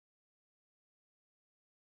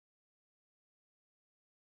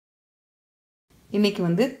இன்னைக்கு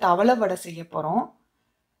வந்து தவளை வடை செய்ய போகிறோம்.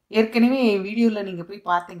 ஏற்கனவே என் வீடியோவில் நீங்கள் போய்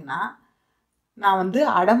பார்த்தீங்கன்னா நான் வந்து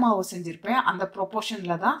அடை மாவு செஞ்சுருப்பேன். அந்த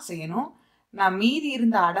ப்ரொப்போர்ஷனில் தான் செய்யணும். நான் மீதி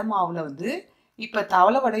இருந்த அடை மாவில் வந்து இப்போ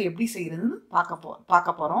தவளை வடை எப்படி செய்கிறதுன்னு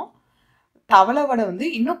பார்க்க போகிறோம். தவளை வடை வந்து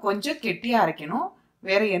இன்னும் கொஞ்சம் கெட்டியாக அரைக்கணும்.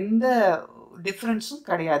 வேறு எந்த டிஃப்ரென்ஸும்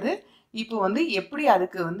கிடையாது. இப்போ வந்து எப்படி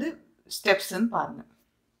அதுக்கு வந்து ஸ்டெப்ஸ்ன்னு பாருங்கள்.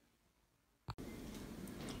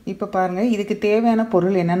 இப்போ பாருங்கள், இதுக்கு தேவையான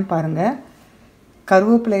பொருள் என்னன்னு பாருங்கள்.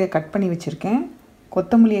 கருவேப்பிலையை கட் பண்ணி வச்சுருக்கேன்,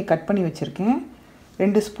 கொத்தமல்லியை கட் பண்ணி வச்சுருக்கேன்,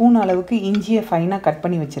 2 ஸ்பூன் அளவுக்கு இஞ்சியை ஃபைனாக கட்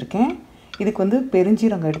பண்ணி வச்சுருக்கேன். இதுக்கு வந்து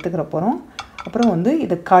பெருஞ்சீரகம் எடுத்துக்கிற போகிறோம். அப்புறம் வந்து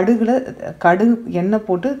இதை கடுகு எண்ணெய்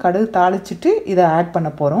போட்டு கடுகு தாளிச்சிட்டு இதை ஆட்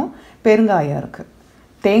பண்ண போகிறோம். பெருங்காயம் இருக்குது.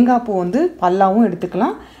 தேங்காய் பூ வந்து பல்லாவும்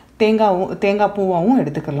எடுத்துக்கலாம், தேங்காய் பூவாகவும்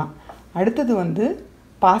எடுத்துக்கலாம். அடுத்தது வந்து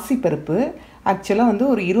பாசிப்பருப்பு. ஆக்சுவலாக வந்து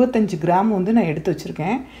ஒரு 25 கிராம் வந்து நான் எடுத்து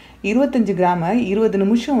வச்சுருக்கேன். 25 கிராமை 20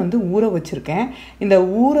 நிமிஷம் வந்து ஊற வச்சுருக்கேன். இந்த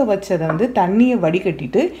ஊற வச்சதை வந்து தண்ணியை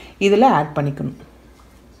வடிகட்டிட்டு இதில் ஆட் பண்ணிக்கணும்.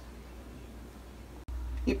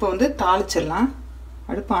 இப்போ வந்து தாளிச்சிடலாம்.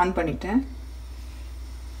 அடுப்பு ஆன் பண்ணிட்டேன்.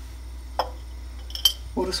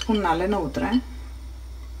 1 ஸ்பூன் நல்லெண்ணெய் ஊற்றுறேன்.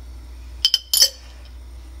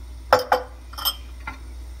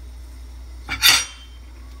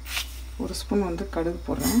 ஒரு ஸ்பூன் வந்து கடுகு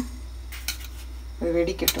போடுறேன். அது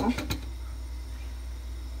வெடிக்கட்டும்.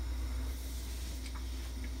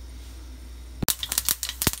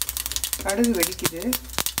 கடுகு வெடிக்குது.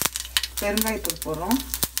 பெருங்காயத்தூள் போடுறோம்.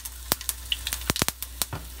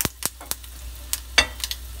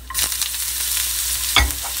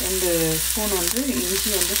 ரெண்டு ஸ்பூன் வந்து இஞ்சி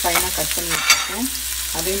வந்து ஃபைனாக கட் பண்ணி வச்சுருக்கேன்,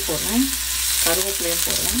 அதையும் போடுறேன். கருவேப்பிலையும்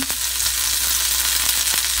போடுறேன்.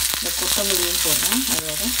 இந்த கொத்தமல்லியும் போடுறேன்.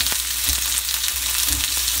 அதோட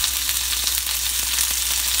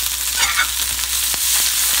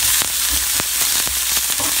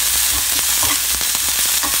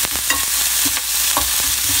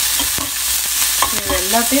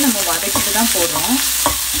எல்லாத்தையும் நம்ம வதக்கிட்டு தான் போடுறோம்.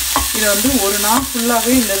 இதை வந்து ஒரு நாள்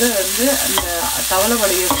ஃபுல்லாகவே இந்த இதை வந்து அந்த தவளை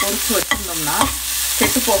வடையை பொரித்து வச்சுருந்தோம்னா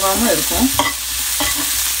கெட்டு போகாமல் இருக்கும்.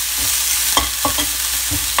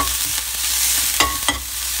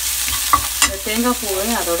 இந்த தேங்காய்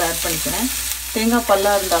பூவையும் அதோட ஆட் பண்ணிக்கிறேன். தேங்காய்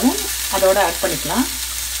பல்லாக இருந்தாலும் அதோட ஆட் பண்ணிக்கலாம்.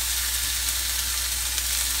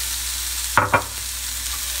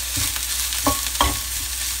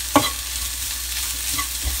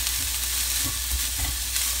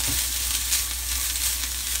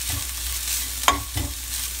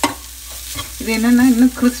 இது என்னென்னா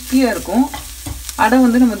இன்னும் கிறிஸ்பியாக இருக்கும். அடை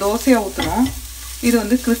வந்து நம்ம தோசையாக ஊற்றணும், இது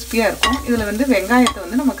வந்து கிறிஸ்பியாக இருக்கும். இதில் வந்து வெங்காயத்தை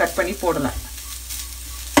வந்து நம்ம கட் பண்ணி போடலாம்.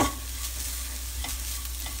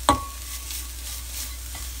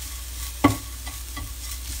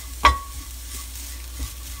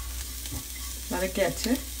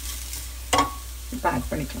 வதக்கியாச்சு. இப்போ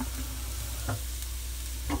ஆட் பண்ணிக்கலாம்.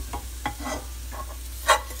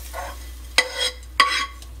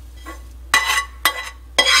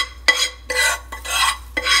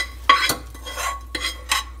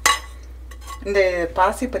 இந்த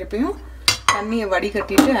பாசி பருப்பையும் தண்ணியை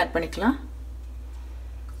வடிகட்டிட்டு ஆட் பண்ணிக்கலாம்.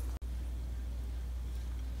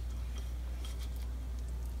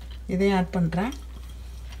 இதையும் ஆட் பண்ணுறேன்.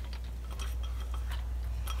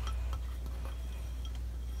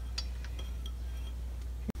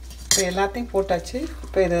 இப்போ எல்லாத்தையும் போட்டாச்சு.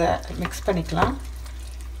 இப்போ இதை மிக்ஸ் பண்ணிக்கலாம்.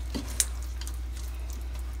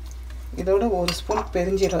 இதோட 1 ஸ்பூன்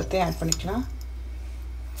பெருஞ்சீரகத்தையும் ஆட் பண்ணிக்கலாம்.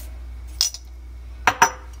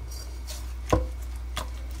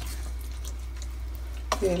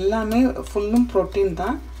 இது எல்லாமே ஃபுல்லும் ப்ரோட்டீன்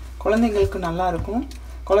தான். குழந்தைங்களுக்கு நல்லாயிருக்கும்,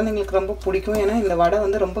 குழந்தைங்களுக்கு ரொம்ப பிடிக்கும். ஏன்னா இந்த வடை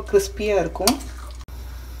வந்து ரொம்ப கிறிஸ்பியாக இருக்கும்.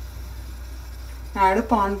 நான்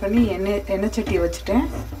அடுப்பை ஆன் பண்ணி எண்ணெய் சட்டியை வச்சுட்டேன்.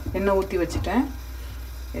 எண்ணெய் ஊற்றி வச்சுட்டேன்.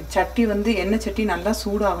 சட்டி வந்து எண்ணெய் சட்டி நல்லா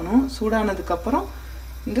சூடாகணும். சூடானதுக்கப்புறம்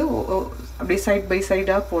வந்து அப்படியே சைட் பை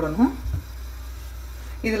சைடாக போடணும்.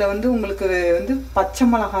 இதில் வந்து உங்களுக்கு வந்து பச்சை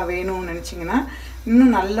மிளகா வேணும்னு நினச்சிங்கன்னா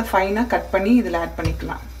இன்னும் நல்லா ஃபைனாக கட் பண்ணி இதில் ஆட்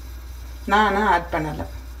பண்ணிக்கலாம். நான் ஆட் பண்ணலை.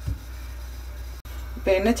 இப்போ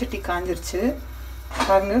எண்ணெய் சட்டி காஞ்சிருச்சு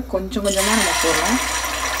பாருங்கள். கொஞ்சம் கொஞ்சமாக நம்ம போடுறோம்.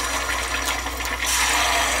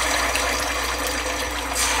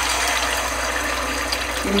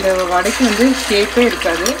 இந்த வடைக்கு வந்து ஷேப்பே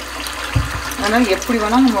இருக்காது. ஆனால் எப்படி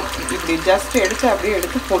வேணால் நம்ம இப்படி ஜஸ்ட் எடுத்து அப்படியே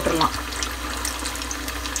எடுத்து போட்டுடலாம்.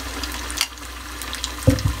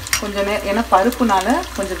 கொஞ்சம் ஏன்னா பருப்புனால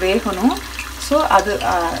கொஞ்சம் வேகணும். ஸோ அது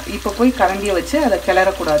இப்போ போய் கரண்டியை வச்சு அதை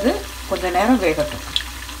கிளறக்கூடாது. கொஞ்சம் நேரம் வேகட்டும்.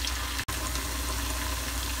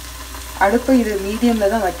 அடுப்பை இது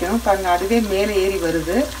மீடியமில் தான் வைக்கணும். பாருங்கள், அதுவே மேலே ஏறி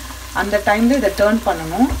வருது. அந்த டைமில் இதை டேர்ன்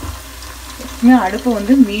பண்ணணும். அடுப்பு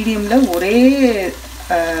வந்து மீடியமில் ஒரே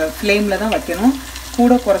ஃப்ளேமில் தான் வைக்கணும்.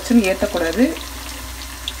 கூட குறைச்சுன்னு ஏற்றக்கூடாது.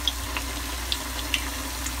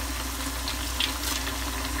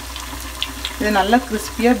 இது நல்லா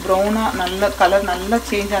கிறிஸ்பியாக ப்ரௌனாக நல்ல கலர் நல்லா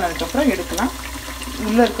சேஞ்ச் ஆனதுக்கப்புறம் எடுக்கலாம்.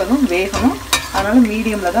 உள்ளே இருக்கிறதும் வேகணும், அதனால்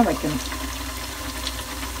மீடியமில் தான் வைக்கணும்.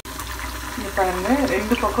 இது பாருங்கள்,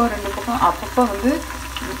 ரெண்டு பக்கம் அப்பப்போ வந்து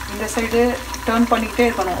இந்த சைடு டர்ன் பண்ணிக்கிட்டே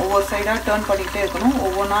இருக்கணும். ஒவ்வொரு சைடாக டர்ன் பண்ணிக்கிட்டே இருக்கணும்.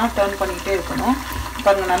 ஒவ்வொன்றா டர்ன் பண்ணிக்கிட்டே இருக்கணும்.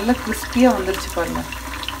 பாருங்கள், நல்லா கிறிஸ்பியாக வந்துருச்சு பாருங்கள்.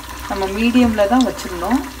 நம்ம மீடியமில் தான்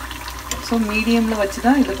வச்சுருந்தோம். ஸோ மீடியமில் வச்சு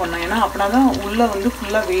தான் இது பண்ணோம். ஏன்னா அப்படின்னா தான் உள்ளே வந்து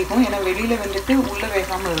ஃபுல்லாக வேகும். ஏன்னா வெளியில் வந்துட்டு உள்ளே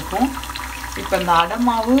வேகாமல் இருக்கும். இப்போ இந்த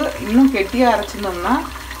அடமாவு இன்னும் கெட்டியாக அரைச்சிருந்தோம்னா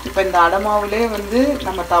இப்போ இந்த அடமாவுலே வந்து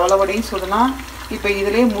நம்ம தவளை வடையும் சுடலாம். இப்போ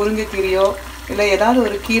இதிலே முருங்கைக்கீரையோ இல்லை ஏதாவது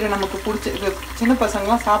ஒரு கீரை நமக்கு பிடிச்ச, இப்போ சின்ன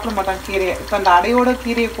பசங்களாம் சாப்பிட மாட்டாங்க கீரையை. இப்போ அந்த அடையோட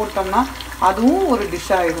கீரையை போட்டோம்னா அதுவும் ஒரு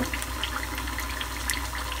டிஷ் ஆகிடும்.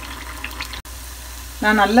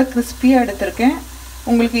 நான் நல்லா கிறிஸ்பியாக எடுத்திருக்கேன்.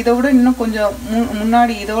 உங்களுக்கு இதை விட இன்னும் கொஞ்சம்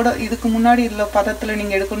முன்னாடி இதுக்கு முன்னாடி இதில் பதத்தில்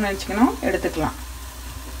நீங்கள் எடுக்கணும்னு நினச்சிங்கன்னா எடுத்துக்கலாம்.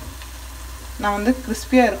 நான் வந்து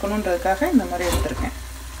கிறிஸ்பியாக இருக்கணுன்றதுக்காக இந்த மாதிரி எடுத்திருக்கேன்.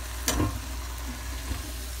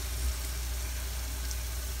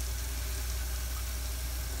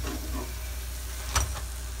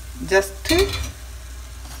 ஜஸ்ட்டு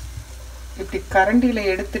இப்படி கரண்டியில்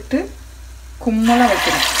எடுத்துட்டு கும்மலாக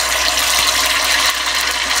வைக்கணும்.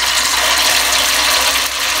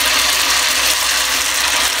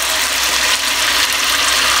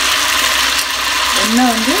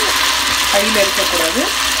 எண்ணெய் வந்து கையில் இருக்கக்கூடாது.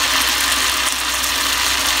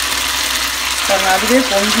 அதுவே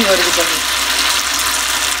பொங்கி வருது பாருங்க.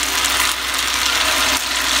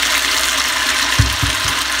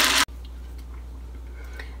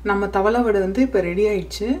 நம்ம தவளை வடை வந்து இப்போ ரெடி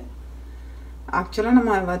ஆயிடுச்சு. ஆக்சுவலாக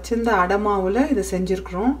நம்ம வச்சிருந்த அடமாவில் இதை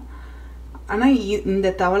செஞ்சுருக்குறோம். ஆனால்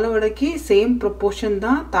இந்த தவளை வடைக்கு சேம் ப்ரொப்போர்ஷன்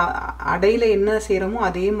தான். அடையில் என்ன செய்கிறோமோ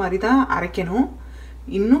அதே மாதிரி தான் அரைக்கணும்.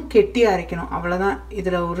 இன்னும் கெட்டியாக அரைக்கணும், அவ்வளோதான்.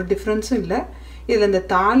 இதில் ஒரு டிஃப்ரென்ஸும் இல்லை. இதில் இந்த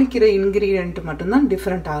தாளிக்கிற இன்க்ரீடியன்ட் மட்டும்தான்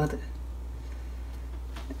டிஃப்ரெண்ட் ஆகுது.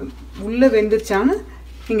 உள்ளே வெந்துருச்சான்னு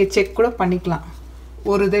நீங்கள் செக் கூட பண்ணிக்கலாம்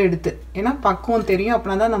ஒரு இதை எடுத்து. ஏன்னா பக்குவம் தெரியும்.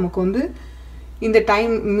 அப்படின்னா தான் நமக்கு வந்து இந்த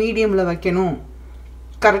டைம் மீடியமில் வைக்கணும்,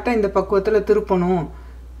 கரெக்டாக இந்த பக்குவத்தில் திருப்பணும்,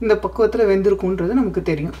 இந்த பக்குவத்தில் வெந்திருக்குன்றது நமக்கு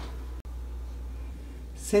தெரியும்.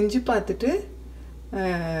 செஞ்சு பார்த்துட்டு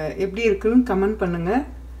எப்படி இருக்குன்னு கமெண்ட் பண்ணுங்கள்.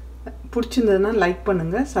 பிடிச்சிருந்ததுன்னா லைக்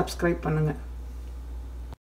பண்ணுங்கள், சப்ஸ்கிரைப் பண்ணுங்கள்.